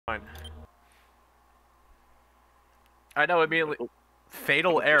Fine. I know immediately.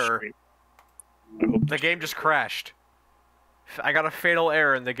 Fatal error. The game just crashed. I got a fatal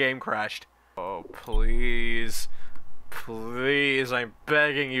error and the game crashed. Oh, please. Please, I'm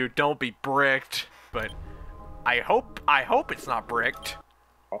begging you, don't be bricked. But I hope it's not bricked.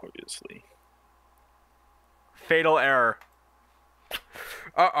 Obviously. Fatal error.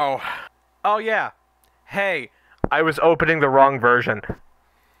 Uh-oh. Oh, yeah. Hey, I was opening the wrong version.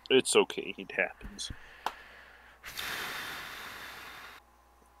 It's okay, it happens.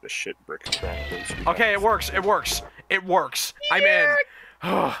 The shit brick is wrong. Okay, it works, it works. It works. I'm in.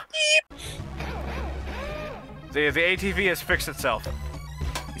 The ATV has fixed itself.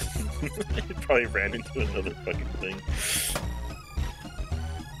 It probably ran into another fucking thing.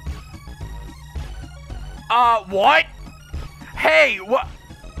 What? Hey, what?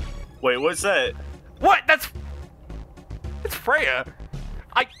 Wait, what's that? What? It's Freya.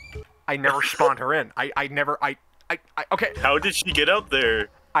 I never spawned her in. Okay. How did she get out there?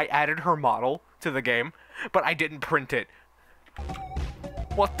 I added her model to the game, but I didn't print it.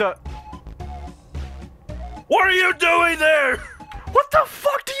 What the? What are you doing there? What the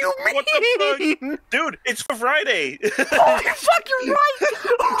fuck do you mean? What the fuck? Dude, it's Friday. Holy fuck, you're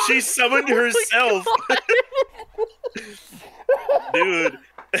right! She summoned herself. Dude,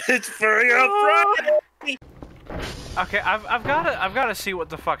 it's Friday. Okay, I've gotta see what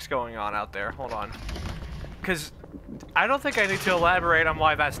the fuck's going on out there. Hold on. Cause I don't think I need to elaborate on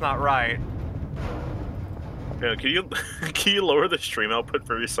why that's not right. Yeah, can you lower the stream output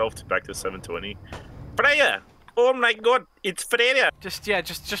for yourself back to 720? Freya! Oh my god, it's Freya! Just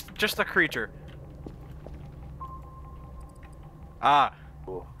the creature. I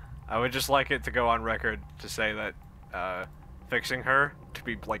would just like it to go on record to say that fixing her to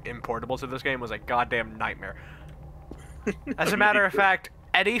be like importable to this game was a goddamn nightmare. As a matter of fact,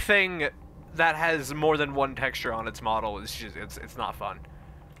 anything that has more than one texture on its model is just it's not fun.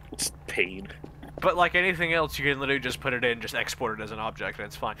 It's pain. But like anything else, you can literally just put it in, just export it as an object, and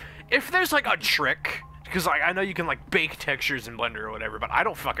it's fine. If there's like a trick, because like I know you can like bake textures in Blender or whatever, but I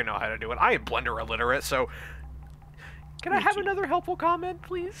don't fucking know how to do it. I am Blender illiterate, so can I have another helpful comment,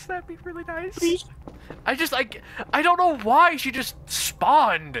 please? That'd be really nice. Please. I don't know why she just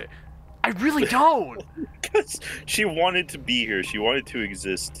spawned. I really don't. Because she wanted to be here. She wanted to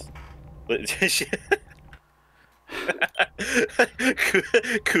exist.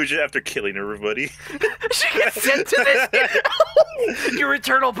 Kuja after killing everybody. She gets sent to this. Your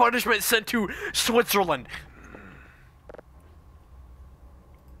eternal punishment sent to Switzerland.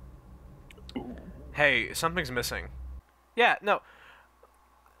 Hey, something's missing. Yeah, no.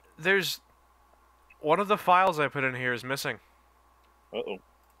 There's one of the files I put in here is missing. Uh-oh.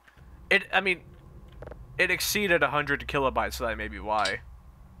 I mean, it exceeded 100 kilobytes, so that may be why.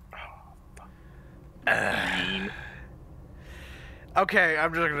 Okay,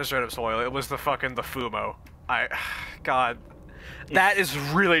 I'm just gonna straight up spoil it. It was the Fumo. God, that is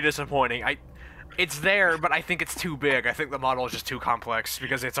really disappointing. It's there, but I think it's too big. I think the model is just too complex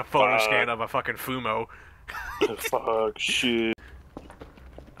because it's a photo scan of a fucking Fumo. Fuck, shit.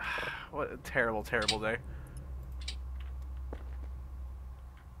 What a terrible, terrible day.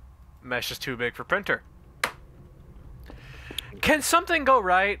 Mesh is too big for printer. Can something go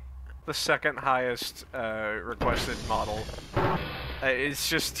right? The second highest requested model. He's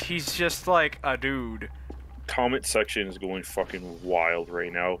just like a dude. Comment section is going fucking wild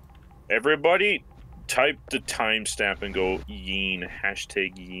right now. Everybody, type the timestamp and go yeen,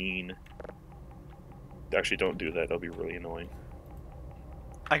 hashtag yeen. Actually, don't do that. That'll be really annoying.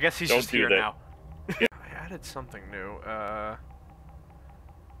 I guess he's just here now. I added something new.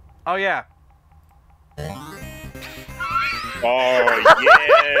 Oh yeah. Oh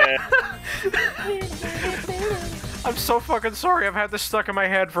yeah. I'm so fucking sorry. I've had this stuck in my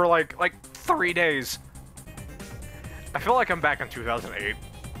head for like 3 days. I feel like I'm back in 2008.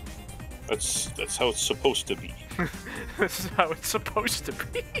 That's how it's supposed to be. This is how it's supposed to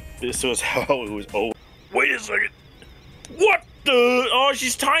be. This was how it was. Oh, wait a second. What the? Oh,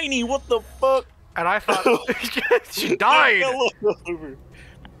 she's tiny. What the fuck? And I thought she died.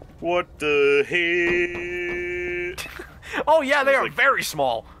 What the hell? Oh yeah, they are like, very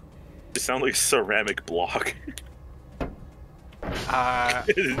small. They sound like ceramic block.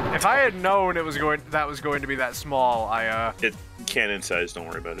 If I had known that was going to be that small, It's cannon size. Don't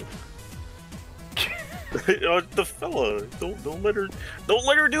worry about it. Oh, the fella. Don't let her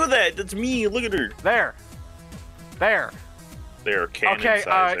do that. That's me. Look at her. There. They're cannon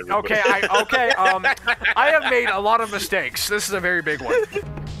size. Okay. I have made a lot of mistakes. This is a very big one.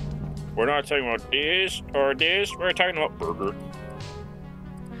 We're not talking about this or this. We're talking about burger.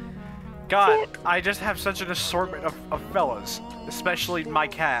 God, I just have such an assortment of fellas. Especially my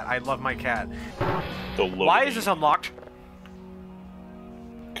cat. I love my cat. Why is this unlocked?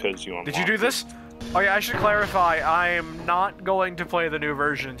 Because you unlocked Did you do this? Oh yeah, I should clarify, I am not going to play the new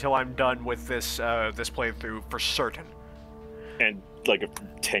version until I'm done with this this playthrough for certain. And like a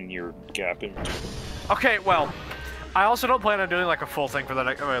 10-year gap in between. Okay, well, I also don't plan on doing like a full thing for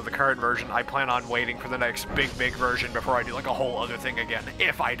the current version. I plan on waiting for the next big version before I do like a whole other thing again,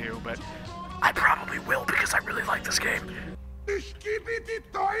 if I do, but I probably will because I really like this game.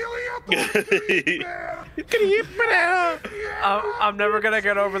 I'm never gonna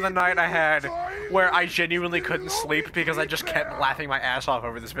get over the night I had where I genuinely couldn't sleep because I just kept laughing my ass off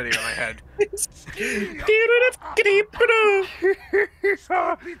over this video in my head.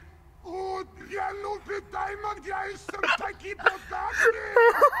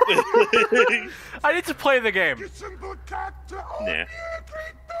 I need to play the game. Nah.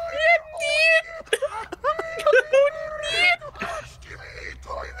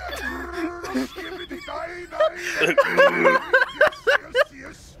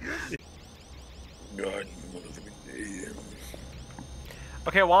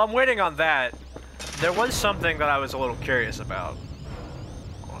 Okay, while I'm waiting on that, there was something that I was a little curious about.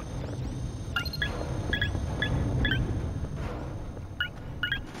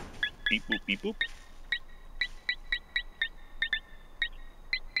 Beep boop beep boop.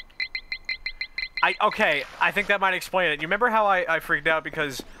 Okay, I think that might explain it. You remember how I freaked out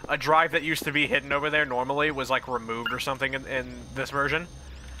because a drive that used to be hidden over there normally was like removed or something in this version?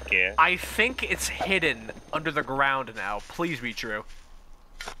 Yeah. I think it's hidden under the ground now. Please be true.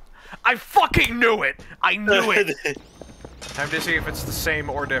 I fucking knew it! I knew it! Time to see if it's the same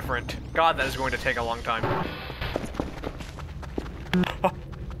or different. God, that is going to take a long time.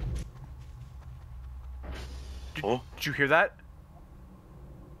 Did you hear that?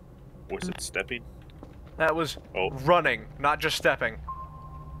 Was it stepping? That was running, not just stepping.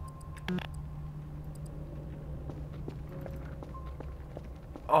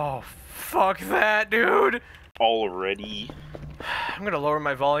 Oh, fuck that, dude! Already? I'm gonna lower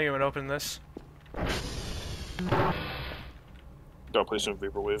my volume and open this. Gotta play some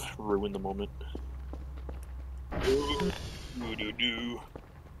Vaporwave, ruin the moment.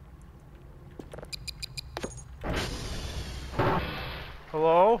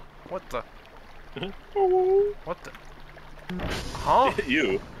 Hello? What the? What the? Huh?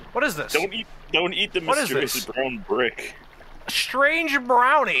 You. What is this? Don't eat the mysterious brown brick. Strange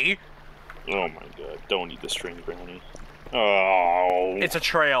brownie? Oh my god, don't eat the strange brownie. Oh. It's a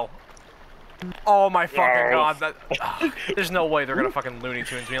trail. Oh my fucking god, there's no way they're gonna fucking Looney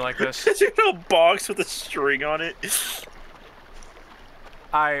Tunes me like this. It's a little box with a string on it.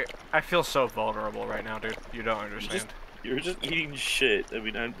 I feel so vulnerable right now, dude. You don't understand. You're just eating shit. I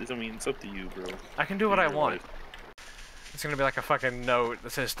mean, it's up to you, bro. I can do what I want. It's gonna be like a fucking note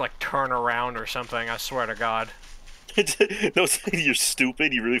that says, like, turn around or something, I swear to God. No, you're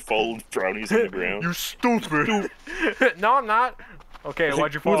stupid. You really followed brownies on the ground. You're stupid. No, I'm not. Okay,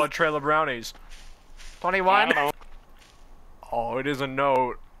 why'd you follow a trail of brownies? 21? Oh, it is a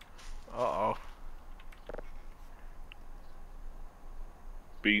note. Uh-oh.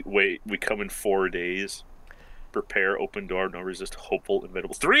 We come in 4 days. Prepare, open door, no resist, hopeful,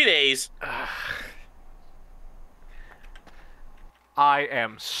 inevitable. 3 days! I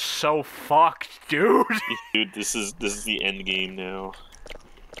am so fucked, dude. Dude, this is the end game now.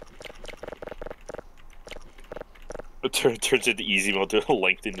 It turns into easy mode to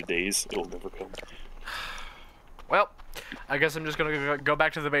lengthen the days. It'll never come. Well, I guess I'm just gonna go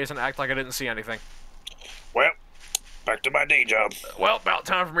back to the base and act like I didn't see anything. Well, back to my day job. Well, about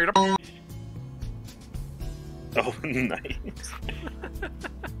time for me to... Oh, nice.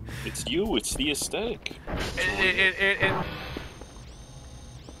 It's you, it's the aesthetic.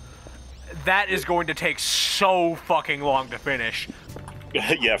 That is going to take so fucking long to finish.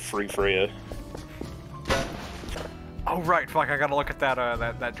 Yeah, free Freya. Oh right, fuck! I gotta look at that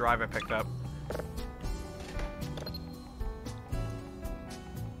that drive I picked up.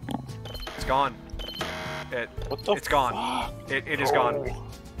 It's gone. It's gone. It is gone.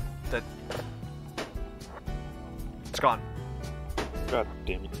 It's gone. God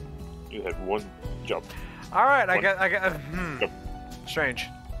damn it! You had one jump. All right, I get. Strange.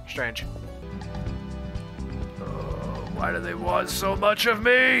 Why do they want so much of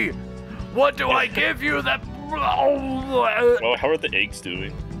me? What do I give you that? Well, how are the eggs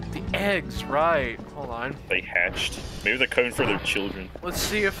doing? The eggs, right. Hold on. They hatched. Maybe they're coming for their children. Let's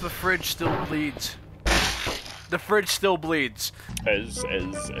see if the fridge still bleeds. The fridge still bleeds. As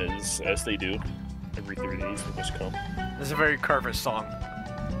they do. Every 3 days they must come. This is a very Carver song.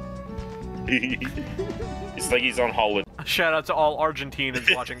 It's like he's on holiday. Shout out to all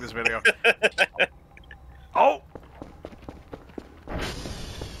Argentinians watching this video. Oh! I'm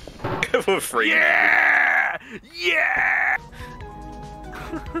afraid. Yeah! Yeah!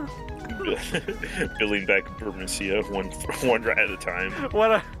 Building back Bermucia one rat at a time.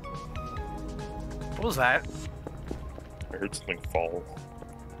 What was that? I heard something fall.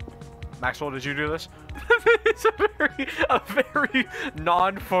 Maxwell, did you do this? It's a very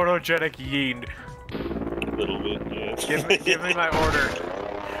non-photogenic yean. A little bit, yeah. Give me my order.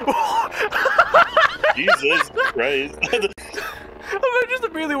 Jesus Christ. I just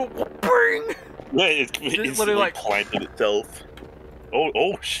immediately bring. Yeah, it's literally like planted itself.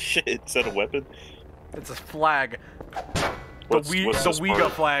 Oh shit! Is that a weapon? It's a flag. What's the this Uyghur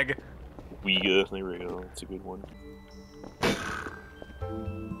part? flag. Uyghur, there we go. That's a good one.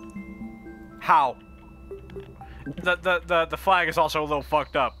 How? The flag is also a little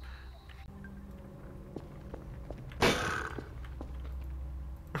fucked up.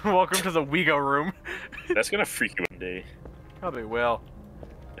 Welcome to the Uyghur room. That's gonna freak you one day. Probably will.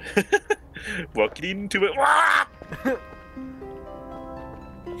 Walking into it.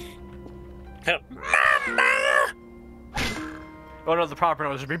 Oh no, the proper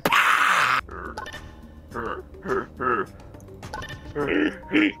noise would be. I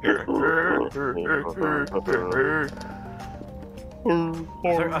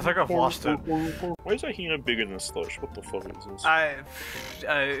think I've lost it. Why is that hyena bigger than Slush? What the fuck is this?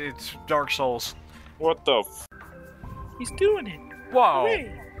 It's Dark Souls. What the f? He's doing it. Whoa.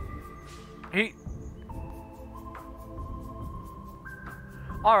 Hooray. He.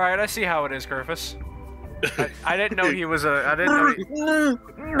 Alright, I see how it is, Griffiths. I didn't know he was a. I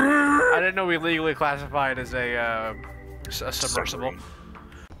didn't know we legally classified as a submersible.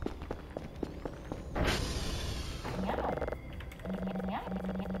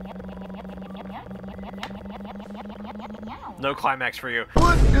 No climax for you.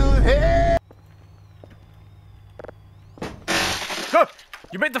 What the hell? Huh!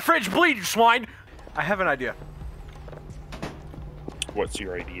 You made the fridge bleed, you swine! I have an idea. What's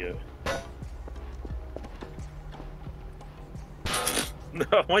your idea?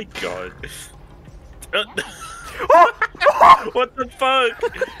 Oh my god. What the fuck?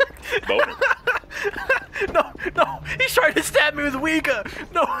 Boner. No! He's trying to stab me with Uyghur!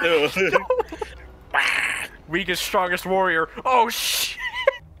 No! Uyghur's strongest warrior. Oh shit!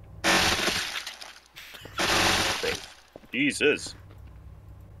 Jesus.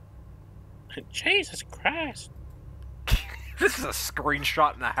 Jesus Christ. This is a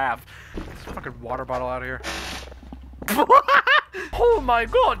screenshot and a half. Get this fucking water bottle out of here. Oh my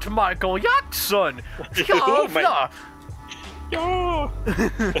god, Michael Jackson! Oh my- Yeah.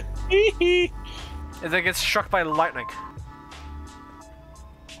 As it gets struck by lightning.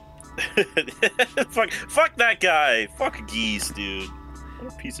 Fuck that guy. Fuck geese, dude.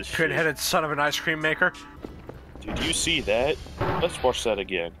 What a piece of shit. Pin-headed son of an ice cream maker. Did you see that? Let's watch that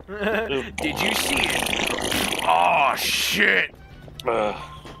again. Did you see it? Oh shit! Ray,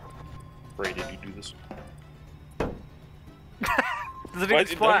 did you do this? Does it Why even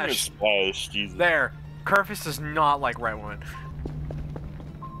did it not even splash? splash? Jesus. There. Curfus does not like red women.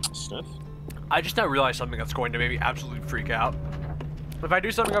 Sniff? I just now realized something that's going to make me absolutely freak out. If I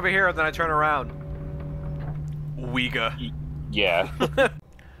do something over here, then I turn around. Uyghur. Yeah.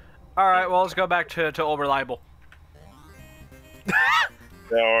 Alright, well, let's go back to Old Reliable.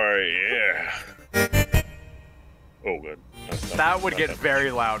 Alright, yeah. Oh, good. That would get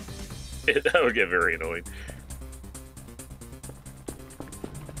very loud. That would get very annoying.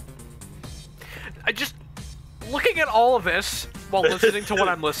 I just... Looking at all of this, while listening to what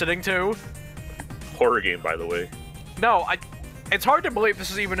I'm listening to... Horror game, by the way. No, it's hard to believe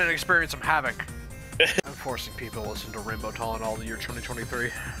this is even an experience I'm having. I'm forcing people to listen to Rainbow Tall all the year 2023.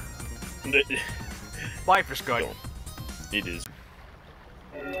 Life is good. It is.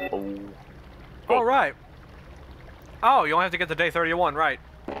 Oh. Alright. Oh, you only have to get to day 31, right.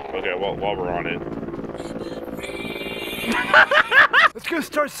 Okay, well, while we're on it. Let's go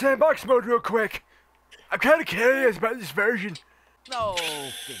start sandbox mode real quick. I'm kind of curious about this version. No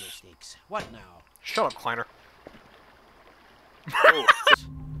fiddlesticks. What now? Shut up, Kleiner. Oh,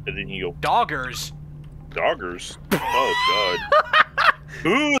 and then you go, Doggers. doggers? Oh, God.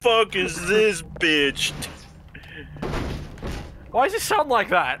 Who the fuck is this bitch? Why does it sound like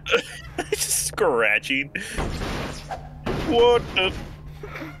that? It's just scratching. What the?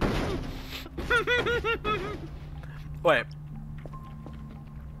 Wait.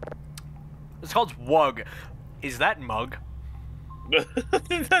 It's called Wug. Is that mug?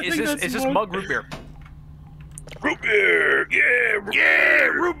 Is this mug root beer? Root beer! Yeah,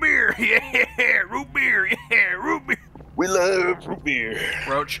 root beer! Yeah, root beer, yeah, root beer. We love root beer.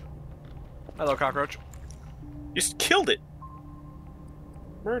 Roach. Hello, cockroach. Just killed it.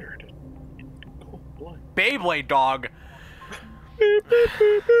 Murdered it. Cold blood. Beyblade dog.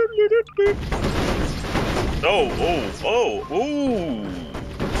 Oh.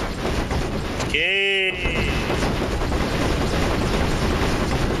 Okay.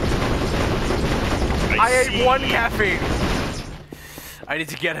 I ate one caffeine. I need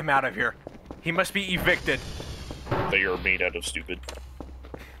to get him out of here. He must be evicted. They are made out of stupid.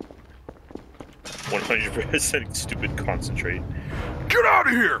 100% stupid concentrate. Get out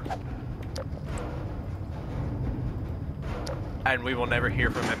of here! And we will never hear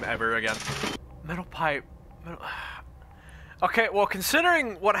from him ever again. Metal pipe. Okay, well,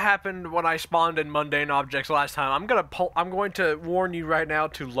 considering what happened when I spawned in mundane objects last time, I'm going to warn you right now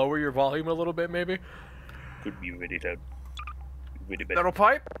to lower your volume a little bit, maybe. Could be really loud. Really bad. Metal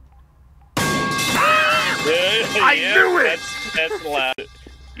pipe. I knew it! That's loud.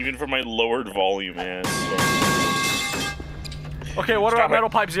 Even for my lowered volume, man. So. Okay, what about metal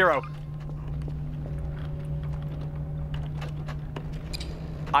pipe 0?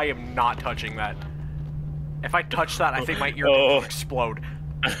 I am not touching that. If I touch that, I think my ear will explode.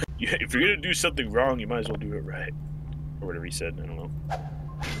 If you're gonna do something wrong, you might as well do it right. Or whatever he said, I don't know.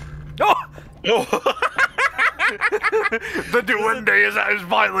 Oh! No! The duende is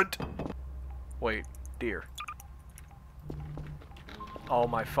violent! Wait, deer. Oh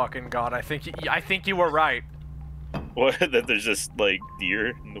my fucking god, I think you were right. What? That there's just, like, deer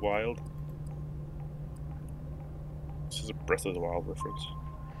in the wild? This is a Breath of the Wild reference.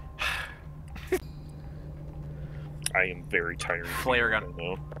 I am very tired. Flare gun. Right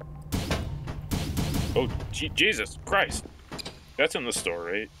now. Oh, Jesus Christ! That's in the store,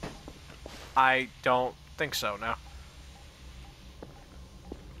 right? I don't think so, no.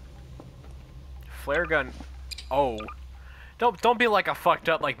 Flare gun. Oh. Don't be like a fucked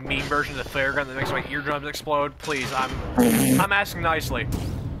up, like, mean version of the flare gun that makes my eardrums explode. Please, I'm asking nicely.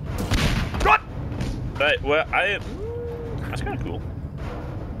 What? Well, that's kind of cool.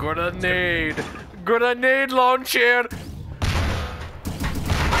 Grenade. Grenade launcher.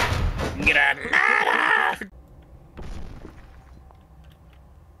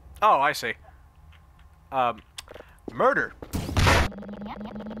 Oh, I see. Murder.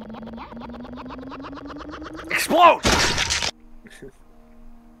 Explode!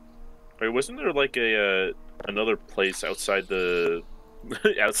 Wait, wasn't there like another place outside the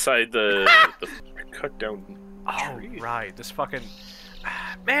outside the cut down tree? Oh, right. This fucking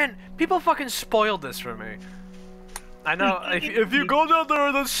man, people fucking spoiled this for me. I know. if you go down there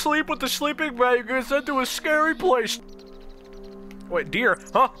and then sleep with the sleeping bag, you're gonna sent to a scary place. Wait, deer?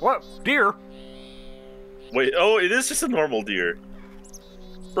 Huh? What? Deer? Wait, oh, it is just a normal deer.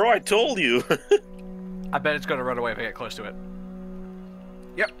 Bro, I told you. I bet it's gonna run away if I get close to it.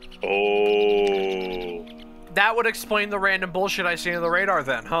 Yep. Oh. That would explain the random bullshit I see on the radar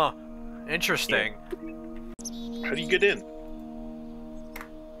then, huh? Interesting. How do you get in?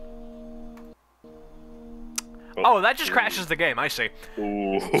 Oh, that just crashes the game, I see.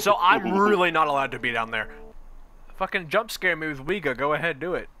 Ooh. So I'm really not allowed to be down there. Fucking jump scare me with Ouija, go ahead,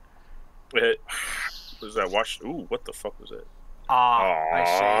 do it. Wait, what was that? Watch. Ooh, what the fuck was that? I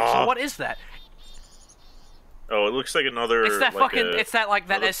see. So what is that? Oh, it looks like another. It's that like fucking. It's that like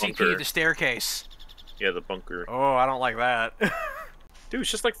that SCP, bunker. the staircase. Yeah, the bunker. Oh, I don't like that. Dude,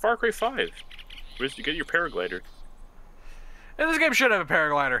 it's just like Far Cry 5. Where's you get your paraglider? And this game should have a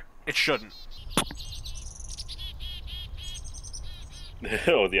paraglider. It shouldn't.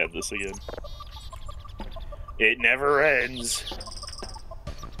 Oh yeah, this again. It never ends.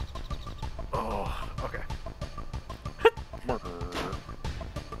 Oh, okay.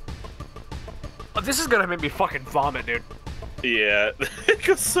 Oh, this is gonna make me fucking vomit, dude. Yeah, it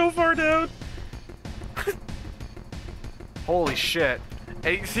goes so far down. Holy shit.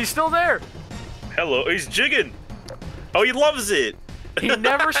 Hey, he's still there. Hello, he's jigging. Oh, he loves it. He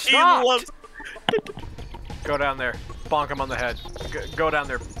never He stopped. loves. Go down there. Bonk him on the head. Go down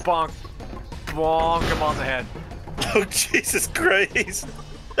there. Bonk. Bonk him on the head. Oh, Jesus Christ.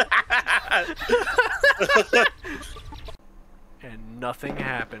 And nothing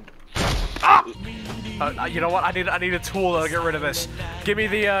happened. Ah! You know what? I need a tool to get rid of this. Give me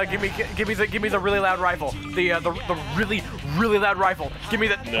the give me the really loud rifle. The really loud rifle. Give me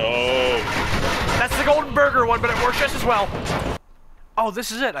the. No. That's the Golden Burger one, but it works just as well. Oh,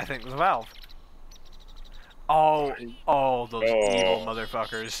 this is it. I think the valve. Oh, those evil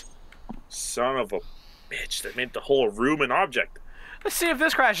motherfuckers. Son of a bitch! That made the whole room an object. Let's see if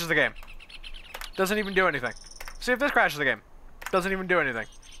this crashes the game. Doesn't even do anything. See if this crashes the game. Doesn't even do anything.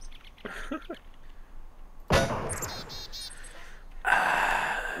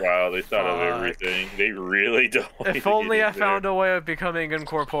 Wow, they thought of everything. They really don't. If only I found a way of becoming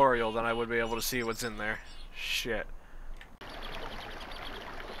incorporeal, then I would be able to see what's in there. Shit.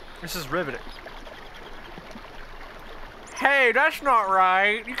 This is riveting. Hey, that's not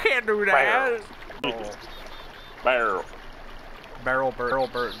right. You can't do that. Barrel. Barrel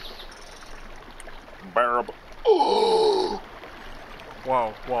bird. Barrel.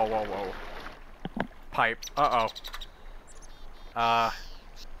 Whoa, whoa, whoa, whoa. Pipe. Uh-oh.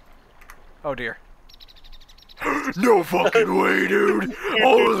 Oh dear. No fucking way, dude!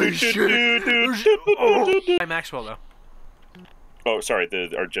 Holy shit! Oh. Maxwell, though. Oh, sorry,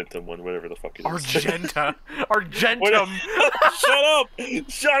 the Argentum one, whatever the fuck it is. Argenta. Argentum! Shut up!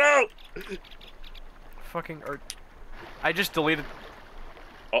 Shut up! Fucking I just deleted...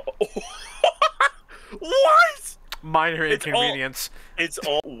 What? Minor inconvenience. It's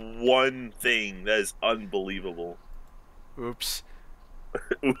all one thing. That is unbelievable. Oops.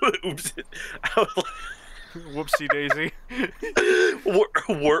 Oops. Whoopsie daisy.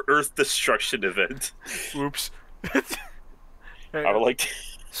 War Earth destruction event. Oops. Hey, I would like to...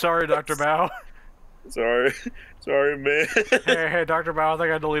 Sorry, Dr. Bao. Sorry, man. Hey, Dr. Bao, I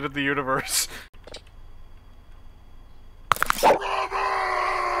think I deleted the universe.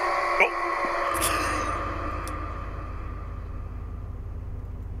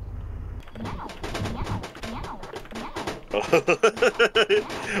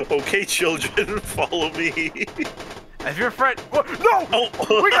 Okay, children, follow me. If your friend... Oh, no!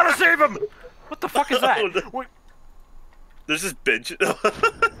 Oh. We gotta save him! What the fuck is that? Oh, no. There's this bench.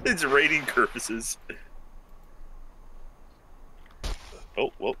 It's raining purposes.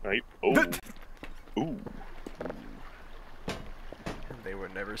 Oh, well, right. Oh. Ooh. They were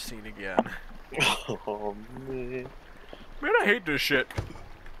never seen again. Oh, man. Man, I hate this shit.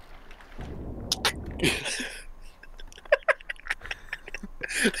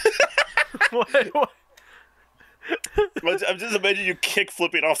 What? I'm just imagining you kick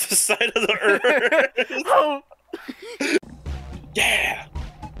flipping off the side of the earth. Oh. Yeah.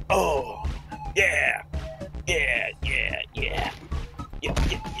 Oh. Yeah. Yeah. Yeah. Yeah. Yeah.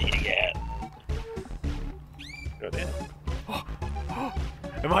 Yeah. Go down.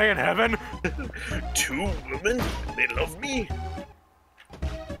 Am I in heaven? 2 women. They love me.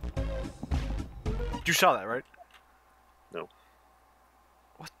 You saw that, right? No.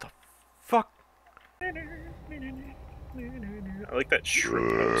 What the fuck? I like that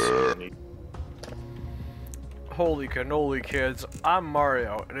shrimp house. Holy cannoli, kids. I'm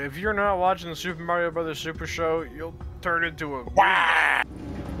Mario, and if you're not watching the Super Mario Bros. Super Show, you'll turn into a...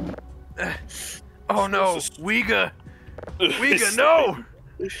 Oh no, Wiga! Wiga, no!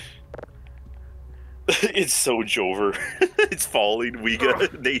 It's so Jover. It's falling.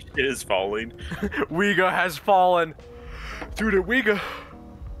 Wiga nation is falling. Wiga has fallen. Dude, Wiga.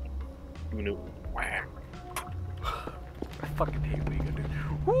 I fucking hate Wiga, dude.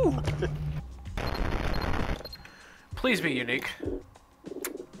 Woo! Please be unique.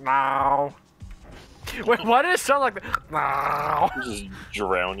 No. Wait, why did it sound like that? No. Just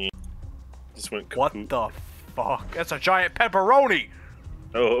drowning. Just went What kaput. the fuck? That's a giant pepperoni!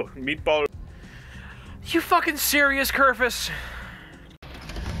 Oh, meatball. You fucking serious, Kerfus?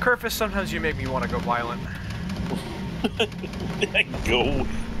 Kerfus, sometimes you make me want to go violent. Go.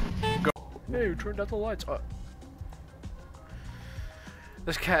 Hey, you turned out the lights.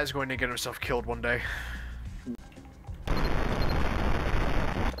 This cat is going to get himself killed one day.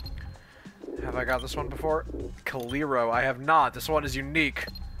 Have I got this one before? Kaliro, I have not. This one is unique.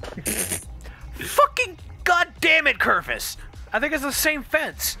 Fucking goddamn it, Kerfus! I think it's the same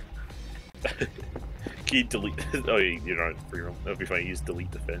fence. Can you delete? Oh, you're not free roam. That'd be fine. Use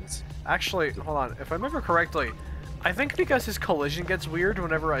delete the fence. Actually, hold on. If I remember correctly, I think because his collision gets weird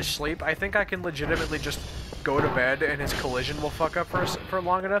whenever I sleep, I think I can legitimately just go to bed and his collision will fuck up for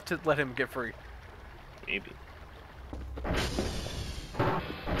long enough to let him get free. Maybe.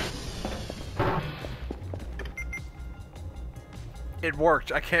 It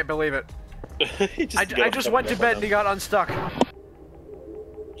worked. I can't believe it. I got just went to bed and he got unstuck.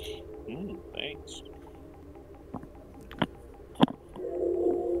 Thanks.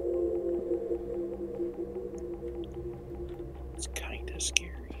 It's kinda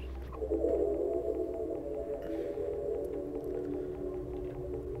scary.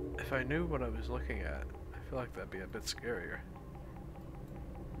 If I knew what I was looking at, I feel like that'd be a bit scarier.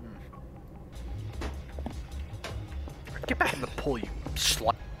 Get back in the pool, you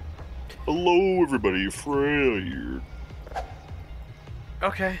slut. Hello, everybody. Freya here.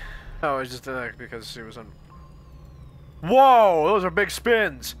 Okay. Oh, I just did that because she was on. Whoa, those are big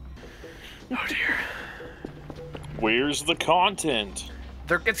spins. Oh dear. Where's the content?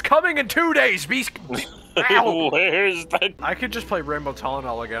 It's coming in 2 days. Ow. Where's the... I could just play Rainbow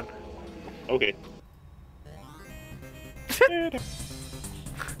Tylenol again. Okay.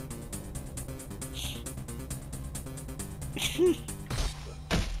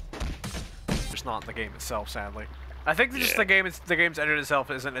 Just not in the game itself, sadly. I think just the game's edit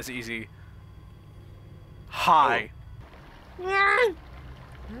itself isn't as easy. Hi.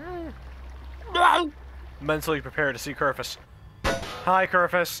 Mentally prepared to see Kerfus. Hi,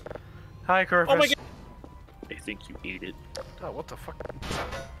 Kerfus. Hi, Kerfus. Oh my god. I think you ate it. Oh, what the fuck?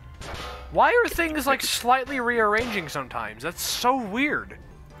 Why are things like slightly rearranging sometimes? That's so weird.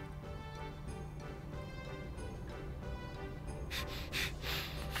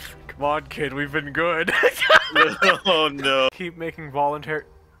 Come on, kid, we've been good. Oh no. Keep making voluntary.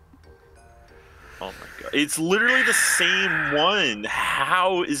 Oh my god. It's literally the same one.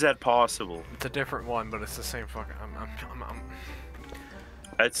 How is that possible? It's a different one, but it's the same fucking.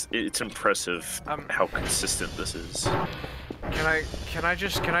 It's impressive how consistent this is. Can I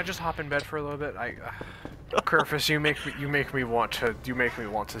just hop in bed for a little bit? Kerfus, you make me want to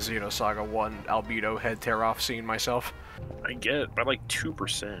Xenosaga 1 albedo head tear off scene myself. I get it, by like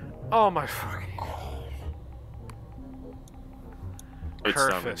 2%. Oh my fucking.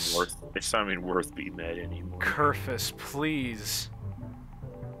 It's not even worth being mad anymore. Kerfus, please.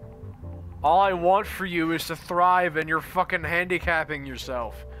 All I want for you is to thrive, and you're fucking handicapping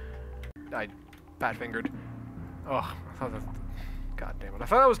yourself. I bat-fingered. Ugh, I thought that. God damn it! I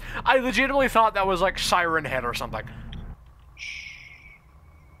thought that was. I legitimately thought that was like Siren Head or something.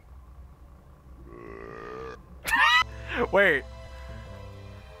 Wait.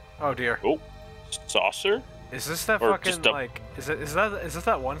 Oh dear. Oh, saucer? Is this that Or fucking just a... like? Is this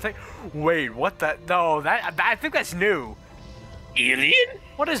that one thing? Wait, what? That? No, that I think that's new. Alien?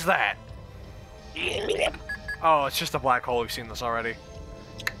 What is that? Alien. Oh, it's just a black hole. We've seen this already.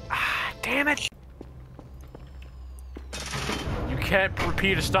 Ah, damn it! You can't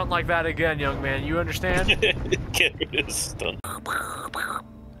repeat a stunt like that again, young man. You understand? Can't repeat a stunt.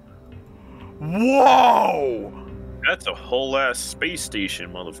 Whoa! That's a whole ass space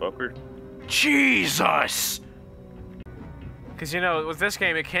station, motherfucker. Jesus! Because, you know, with this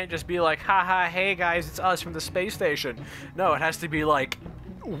game, it can't just be like, haha, hey guys, it's us from the space station. No, it has to be like,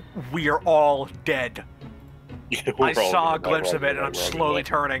 we are all dead. I saw a glimpse of it, and I'm slowly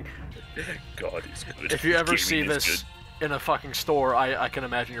turning. God, he's good. If you ever see this in a fucking store, I can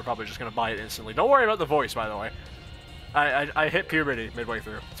imagine you're probably just gonna buy it instantly. Don't worry about the voice, by the way. I hit puberty midway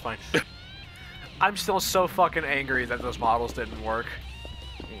through. It's fine. I'm still so fucking angry that those models didn't work.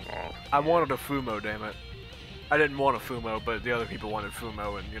 I wanted a Fumo, damn it. I didn't want a Fumo, but the other people wanted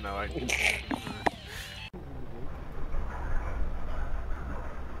Fumo, and you know, I...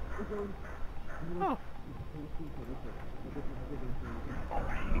 Oh.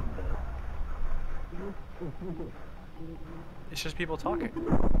 It's just people talking.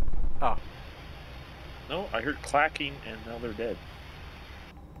 Oh. No, I heard clacking, and now they're dead.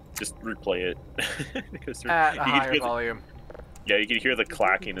 Just replay it. Because at a higher volume. Yeah, you can hear the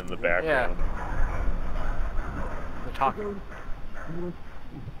clacking in the background. Yeah. They're talking.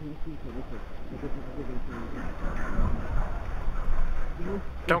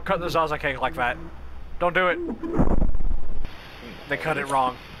 Don't cut the Zaza cake like that. Don't do it. They cut it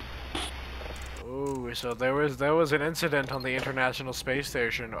wrong. Ooh, so there was an incident on the International Space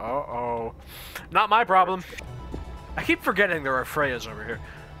Station. Uh-oh. Not my problem. I keep forgetting there are Freyas over here.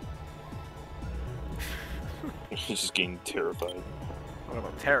 He's just getting terrified. What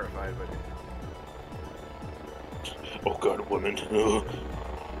about terrified, but... Oh god, women. Ugh.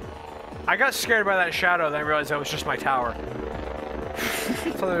 I got scared by that shadow, then I realized that was just my tower.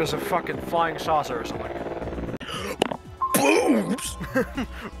 I thought there was a fucking flying saucer or something. Boobs!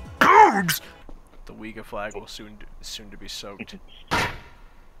 Boobs! The Uyghur flag will soon to be soaked.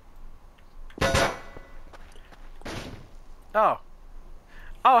 Oh.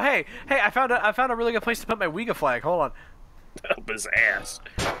 Oh, hey, I found a really good place to put my Uyghur flag. Hold on. Up his ass.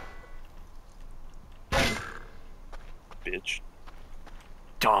 Bitch.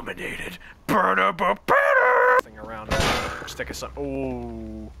 Dominated. Thing around. Stick a sun.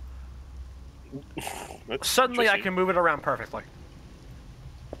 Oh. Suddenly I can move it around perfectly.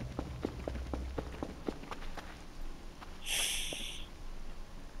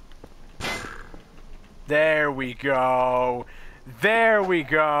 There we go. There we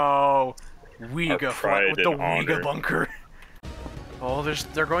go. Uyghur flag with the Uyghur bunker. Oh,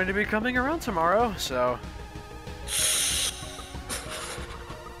 they're going to be coming around tomorrow, so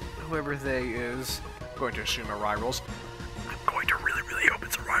whoever they is, I'm going to assume a Ryrals.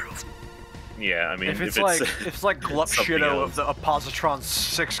 Yeah, I mean, if it's like Glup something Shido else. of the Oppositron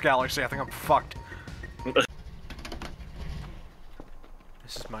 6 galaxy, I think I'm fucked.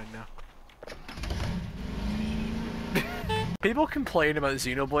 This is mine now. People complain about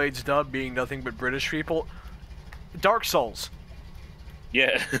Xenoblade's dub being nothing but British people. Dark Souls.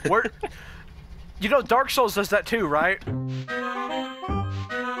 Yeah. Where, you know, Dark Souls does that too, right?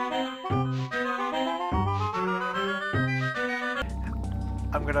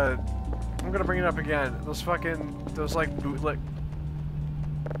 I'm gonna bring it up again. Those like bootleg.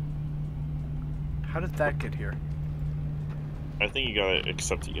 How did that get here? I think you gotta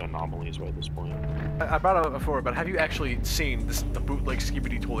accept the anomalies by this point. I brought it up before, but have you actually seen the bootleg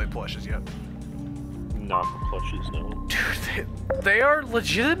Skibidi Toilet plushes yet? Not the plushes, no. Dude, they are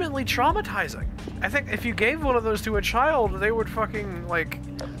legitimately traumatizing. I think if you gave one of those to a child, they would fucking, like,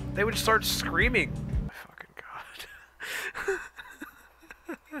 they would start screaming. Oh, fucking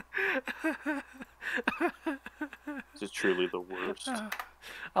god. This is truly the worst.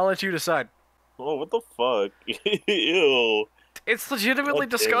 I'll let you decide. Oh, what the fuck? Ew. It's legitimately God damn it.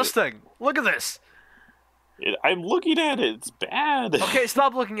 disgusting. Look at this. I'm looking at it. It's bad. Okay,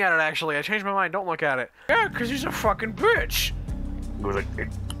 stop looking at it, actually. I changed my mind. Don't look at it. Yeah, because he's a fucking bitch.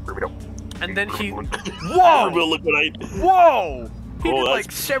 And then he... Whoa! Look what I... Whoa! He Oh, did, that's-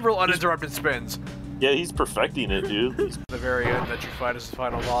 like, several uninterrupted spins. Yeah, he's perfecting it, dude. The very end that you fight as the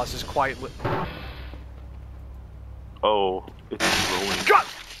final boss is quite Oh, it's growing. God!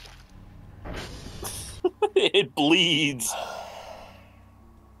 It bleeds.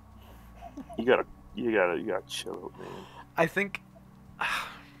 You gotta chill out, man. I think...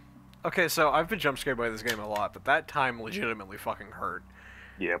 Okay, so I've been jump scared by this game a lot, but that time legitimately fucking hurt.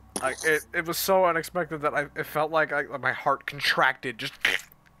 Yep. Like, it was so unexpected that it felt like my heart contracted, just...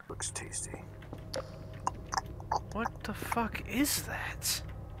 Looks tasty. What the fuck is that?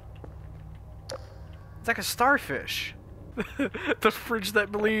 It's like a starfish. The fridge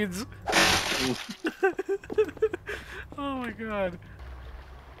that bleeds. Oh my god.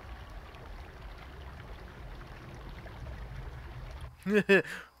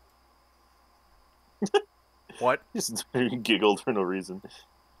 What? Just giggled for no reason.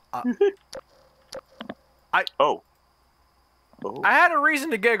 Oh. I had a reason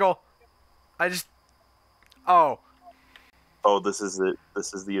to giggle. I just... Oh. Oh, this is it.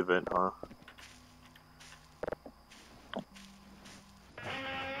 This is the event, huh?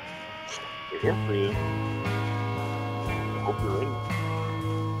 We're here for you. I hope you're ready.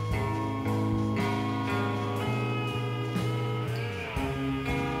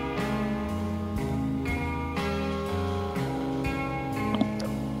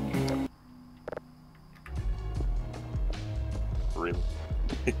 Really?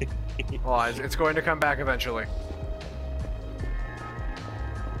 Well, it's going to come back eventually.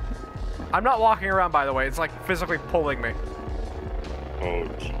 I'm not walking around, by the way. It's like physically pulling me. Oh,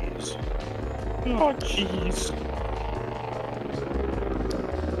 jeez. Oh, jeez.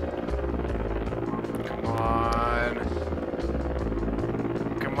 Come on.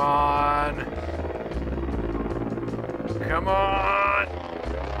 Come on. Come on.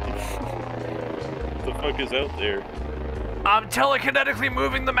 What the fuck is out there? I'm telekinetically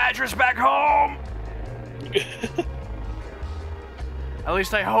moving the mattress back home. At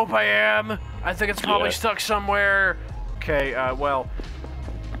least I hope I am. I think it's probably Yeah. stuck somewhere. Okay, well.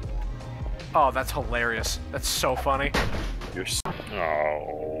 Oh, that's hilarious. That's so funny. You're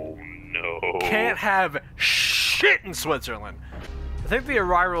oh, no. Can't have shit in Switzerland. I think the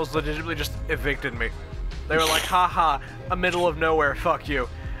Arrivals legitimately just evicted me. They were like, haha, a middle of nowhere, fuck you.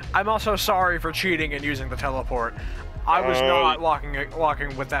 I'm also sorry for cheating and using the teleport. I was not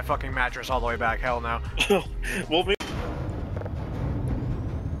walking with that fucking mattress all the way back, hell no. Well,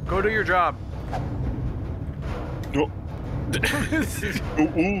 Go do your job. no.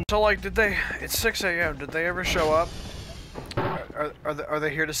 So like, it's 6 a.m., did they ever show up? Are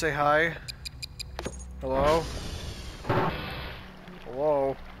they here to say hi? Hello?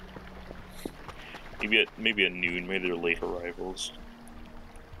 Hello? Maybe at noon, maybe they're late arrivals.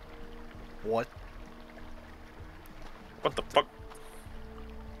 What? What the fuck?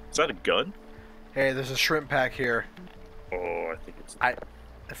 Is that a gun? Hey, there's a shrimp pack here. Oh,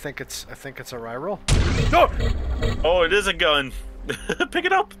 I think it's... I think it's a rival. No! Oh, it is a gun! Pick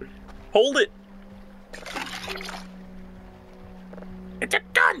it up! Hold it! It's a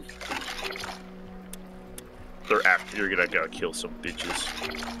gun! They're after you're gonna kill some bitches.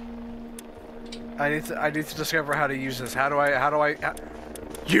 I need to discover how to use this. How do I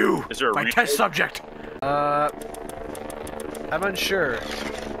You! Is there a my reload? test subject! I'm unsure.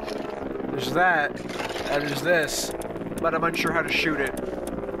 There's that, and there's this, but I'm unsure how to shoot it.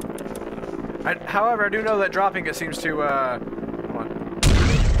 However, I do know that dropping it seems to, hold on.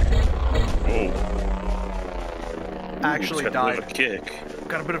 Oh. Actually died. Got a kick.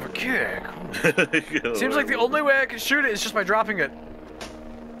 Got a bit of a kick. Seems like the only way I can shoot it is just by dropping it.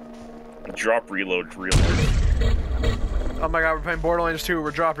 Drop reload, Oh my god, we're playing Borderlands 2,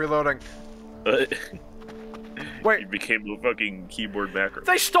 we're drop reloading. Wait. You became a fucking keyboard macro.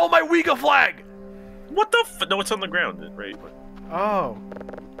 They stole my Ouija flag! What the f- No, it's on the ground, right? Oh.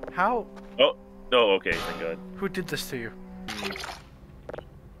 How? Oh, no, okay, thank god. Who did this to you?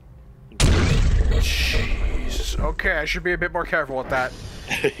 Jesus. Okay, I should be a bit more careful with that.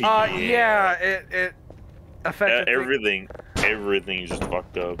 Yeah, it affected everything's just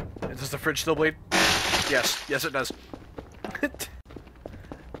fucked up. Does the fridge still bleed? Yes, yes it does.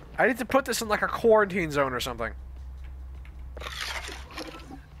 I need to put this in like a quarantine zone or something.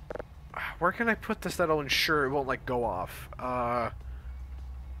 Where can I put this that'll ensure it won't like go off?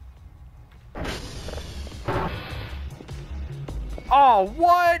 Oh,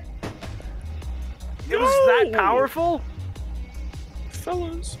 what? It was that powerful?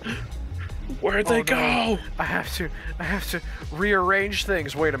 Fellas, where'd they go? I have to rearrange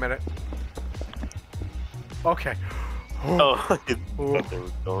things. Wait a minute. Okay. Oh, I thought they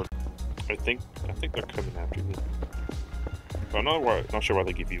were gone. I think they're coming after me. I'm not sure why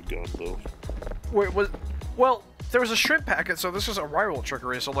they give you a gun though. Wait, well, there was a shrimp packet, so this is a rival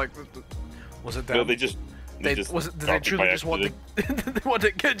trickery. So like, was it them? No, they truly just want to?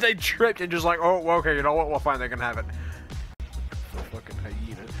 They tripped and just like, oh, well, okay, you know what? Well, fine, they can have it. The fucking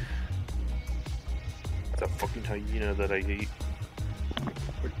hyena. That fucking hyena that I hate.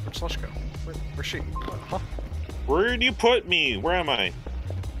 Where'd Slush go? Where's she? Huh? Where do you put me? Where am I?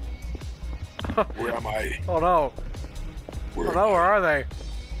 Where am I? Oh no! Oh no! Where are they?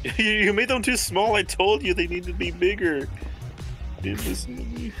 You made them too small. I told you they need to be bigger. Didn't listen to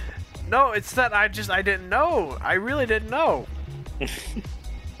me. No, it's that I didn't know. I really didn't know.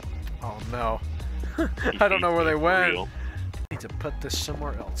 Oh no. I don't know where they went. I need to put this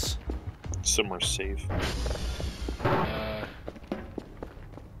somewhere else. Somewhere safe.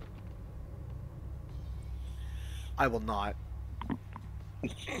 I will not.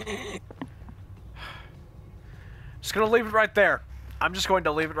 Just gonna leave it right there. I'm just going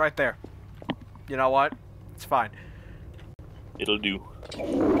to leave it right there. You know what? It's fine. It'll do.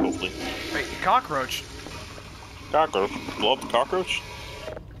 Hopefully. Wait, cockroach. Cockroach. Blow up the cockroach?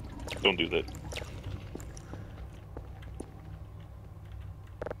 Don't do that.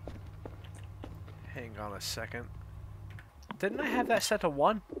 Hang on a second. Didn't I have that set to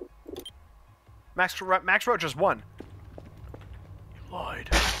 1? Max Roach is 1. You lied.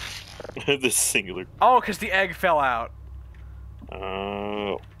 The singular. Oh, because the egg fell out.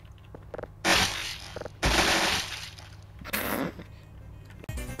 Oh.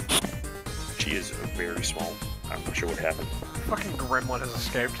 She is very small. I'm not sure what happened. Fucking gremlin has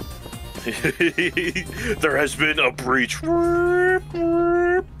escaped. There has been a breach.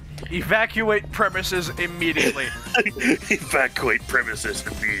 Evacuate premises immediately. Evacuate premises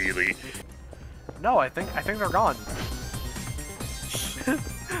immediately. No, I think they're gone.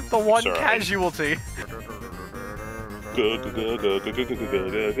 The one casualty.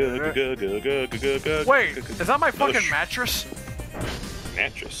 Wait, is that my fucking mattress?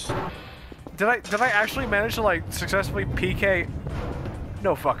 Mattress. Did I actually manage to like successfully PK?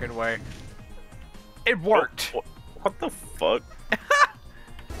 No fucking way. It worked. Oh, what the fuck?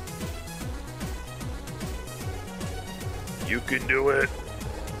 You can do it.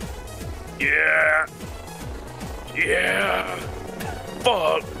 Yeah. Yeah.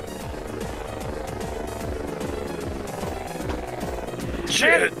 Fuck.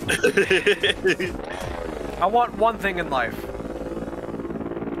 Shit. I want one thing in life.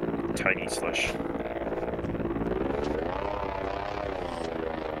 Tiny slush.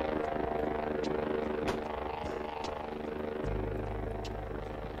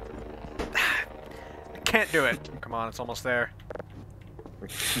 I can't do it. Come on, it's almost there.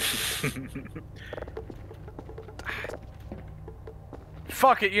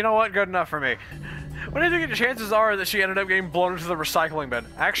 Fuck it, you know what? Good enough for me. What do you think the chances are that she ended up getting blown into the recycling bin?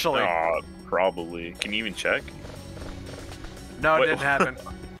 Actually. Probably. Can you even check? No, it didn't happen.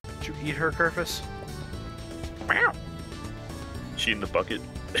 Did you eat her, Kerfus? She in the bucket?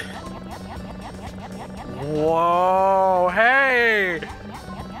 Whoa, hey!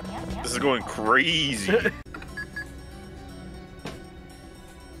 This is going crazy.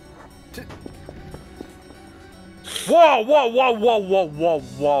 Whoa, whoa, whoa, whoa, whoa, whoa,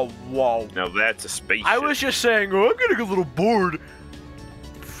 whoa, whoa. Now that's a spaceship. I was just saying, oh, I'm getting a little bored.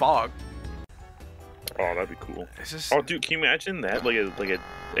 Fuck. Oh, that'd be cool. Is this... Oh, dude, can you imagine that? Like a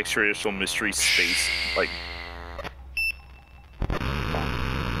Extraterrestrial mystery space, like.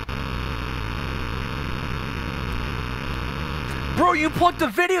 Bro, you plugged the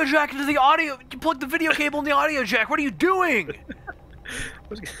video jack into the audio. You plugged the video cable in the audio jack. What are you doing?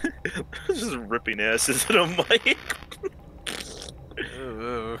 This is ripping asses at a mic.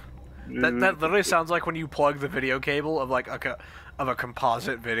 That literally sounds like when you plug the video cable of like a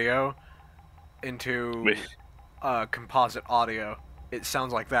composite video into composite audio. It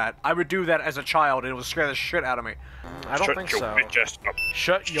sounds like that. I would do that as a child, and it would scare the shit out of me. I don't think so.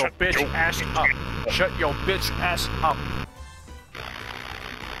 Shut your bitch ass up. Shut your bitch ass up.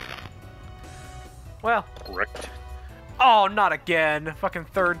 Well. Correct. Oh, not again. Fucking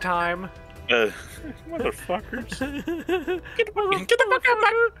third time. Motherfuckers. Get the fuck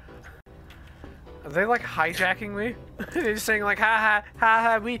out. Are they like hijacking me? They're just saying like, ha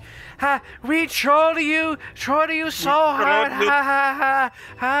ha, we troll you so hard,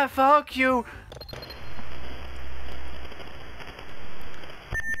 ha, fuck you.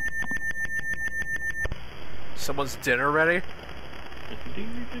 Someone's dinner ready?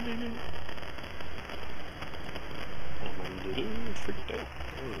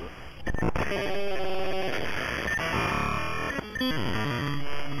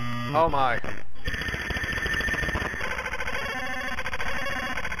 Oh my.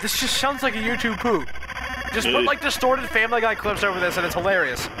 This just sounds like a YouTube poo. Just put like distorted Family Guy clips over this and it's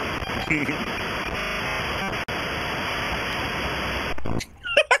hilarious.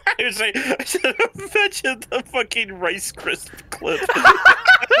 I should have mentioned the fucking Rice Crisp clip.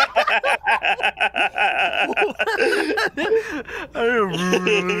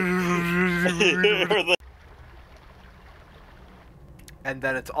 And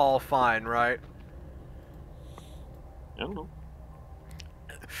then it's all fine, right? I don't know.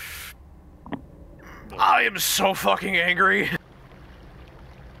 I am so fucking angry.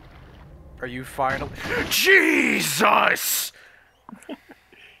 Are you finally? Jesus!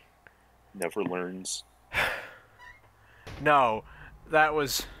 Never learns. No, that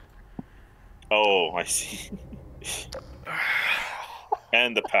was... Oh, I see.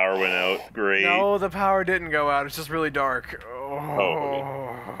 And the power went out. Great. No, the power didn't go out. It's just really dark.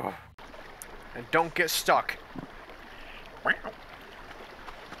 Oh. Okay. And don't get stuck.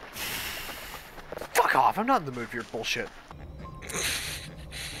 Fuck off. I'm not in the mood for your bullshit.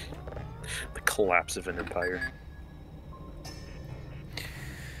 The collapse of an empire.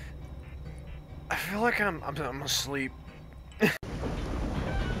 I feel like I'm asleep.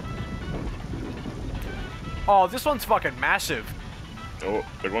 Oh, this one's fucking massive. Oh,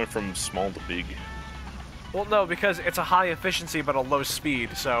 they're going from small to big. Well, no, because it's a high efficiency but a low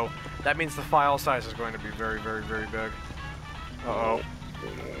speed, so that means the file size is going to be very, very, very big. Uh-oh.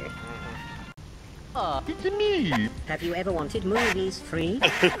 It's me. Have you ever wanted movies free?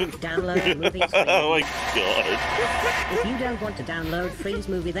 Download movies free. Oh my god. If you don't want to download Freeze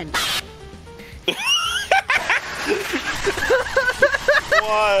Movie, then...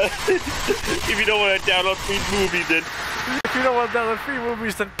 What? If you don't want to download free movie, then... If you don't want to download free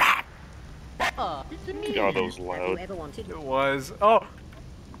movies, then... It's me. God, that was Have loud. you ever wanted... It was... Oh!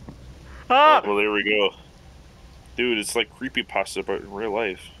 Ah! Oh, well, there we go. Dude, it's like creepypasta, but in real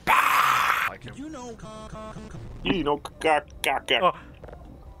life. Like him. You know, Oh.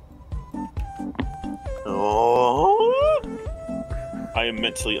 Oh. I am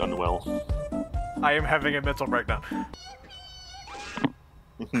mentally unwell. I am having a mental breakdown.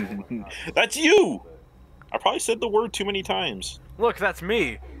 That's you! I probably said the word too many times. Look, that's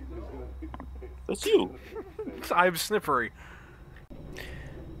me. That's you. I'm snippery.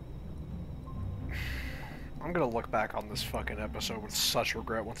 I'm gonna look back on this fucking episode with such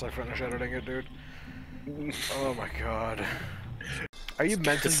regret once I finish editing it, dude. Oh my god. Are you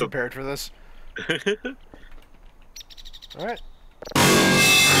mentally prepared for this? Alright.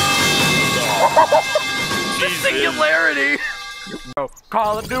 The singularity! Oh,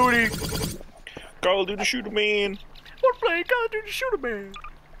 Call of Duty! Call of Duty Shoot a Man! We're playing Call of Duty Shoot a Man!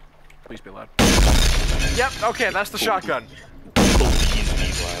 Please be loud. Yep, okay, that's the shotgun. Please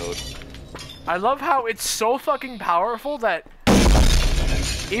be loud. I love how it's so fucking powerful that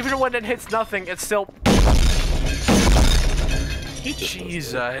even when it hits nothing, it's still...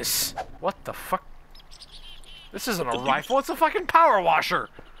 Jesus. What the fuck? This isn't a rifle, it's a fucking power washer!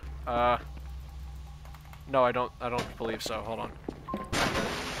 No, I don't believe so. Hold on.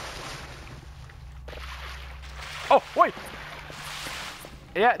 Oh, wait!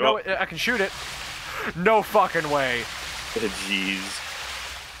 Yeah, no, I can shoot it. No fucking way. Jeez.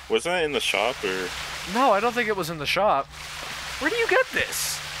 Was that in the shop, or...? No, I don't think it was in the shop. Where do you get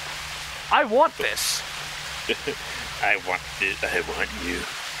this? I want this. I want it. I want you.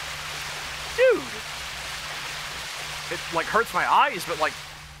 Dude! It, like, hurts my eyes, but, like,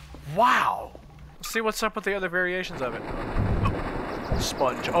 wow! Let's see what's up with the other variations of it.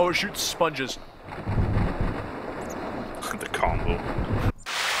 Sponge. Oh, it shoots sponges. The combo.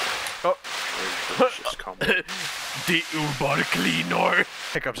 Oh. Delicious combo. The Uber Cleaner.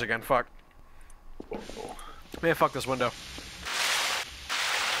 Hiccups again, fuck. Oh. Man, fuck this window.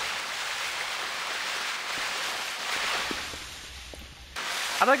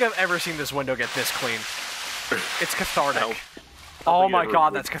 I don't think I've ever seen this window get this clean. It's cathartic. Oh my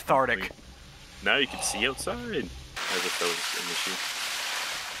god, that's cathartic. Now you can see outside. As if that was an issue.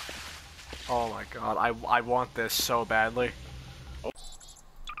 Oh my god, I want this so badly. Oh.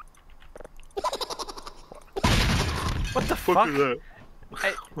 What the fuck? Is that?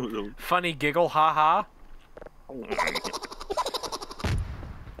 Funny giggle, haha.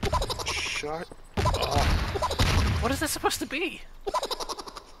 Shut up. What is that supposed to be?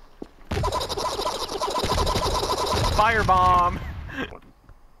 Firebomb!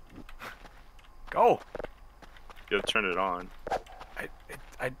 Go! You gotta turn it on.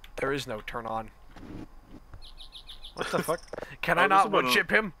 There is no turn on. What the fuck? Can I not one-chip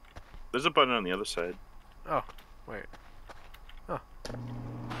him? There's a button on the other side. Oh, wait. Oh.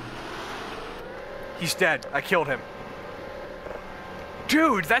 He's dead. I killed him.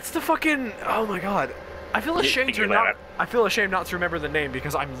 Dude, that's the fucking... Oh my god. I feel ashamed not to remember the name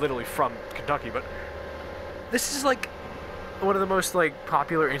because I'm literally from Kentucky, but... This is like one of the most like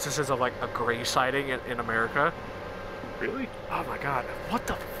popular instances of like a gray sighting in America. Really? Oh my god.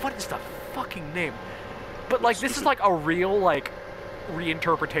 What is the fucking name? But like this is like a real like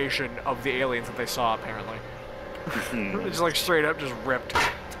reinterpretation of the aliens that they saw apparently. It's like straight up just ripped.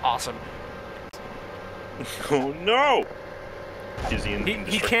 It's awesome. Oh no! Is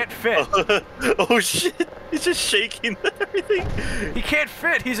he can't fit. Oh shit! He's just shaking everything. He can't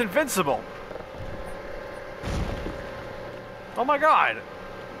fit. He's invincible. Oh my god.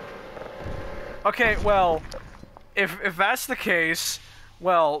 Okay, well, if that's the case,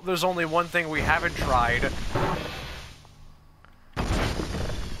 well, there's only one thing we haven't tried.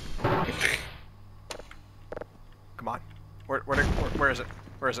 Come on. Where is it?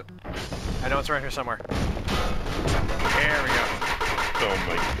 Where is it? I know it's right here somewhere. There we go. Oh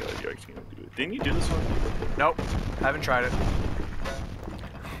my god, you actually can't do it. Didn't you do this one? Nope. Haven't tried it.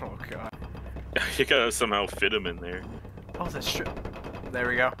 Oh god. You gotta somehow fit him in there. Oh, that's true. There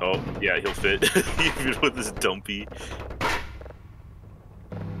we go. Oh, yeah, he'll fit. Even with this dumpy.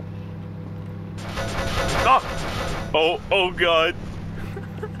 Oh! Oh god.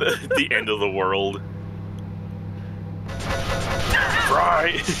 The end of the world.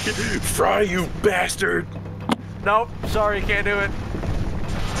 Fry! Fry, you bastard! Nope, sorry, can't do it.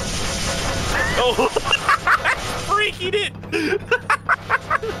 Oh! Freaking it!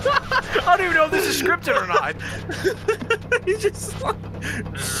 I don't even know if this is scripted or not. He's just like...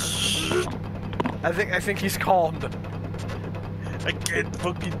 I think he's calmed. I can't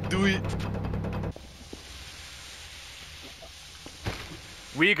fucking do it.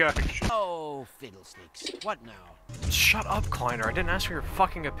 Weega. Oh, fiddlesticks. What now? Shut up, Kleiner. I didn't ask for your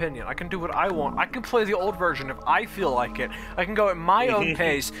fucking opinion. I can do what I want. I can play the old version if I feel like it. I can go at my own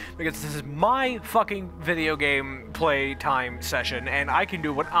pace because this is my fucking video game play time session and I can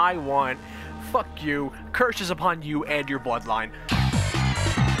do what I want. Fuck you. Curses upon you and your bloodline.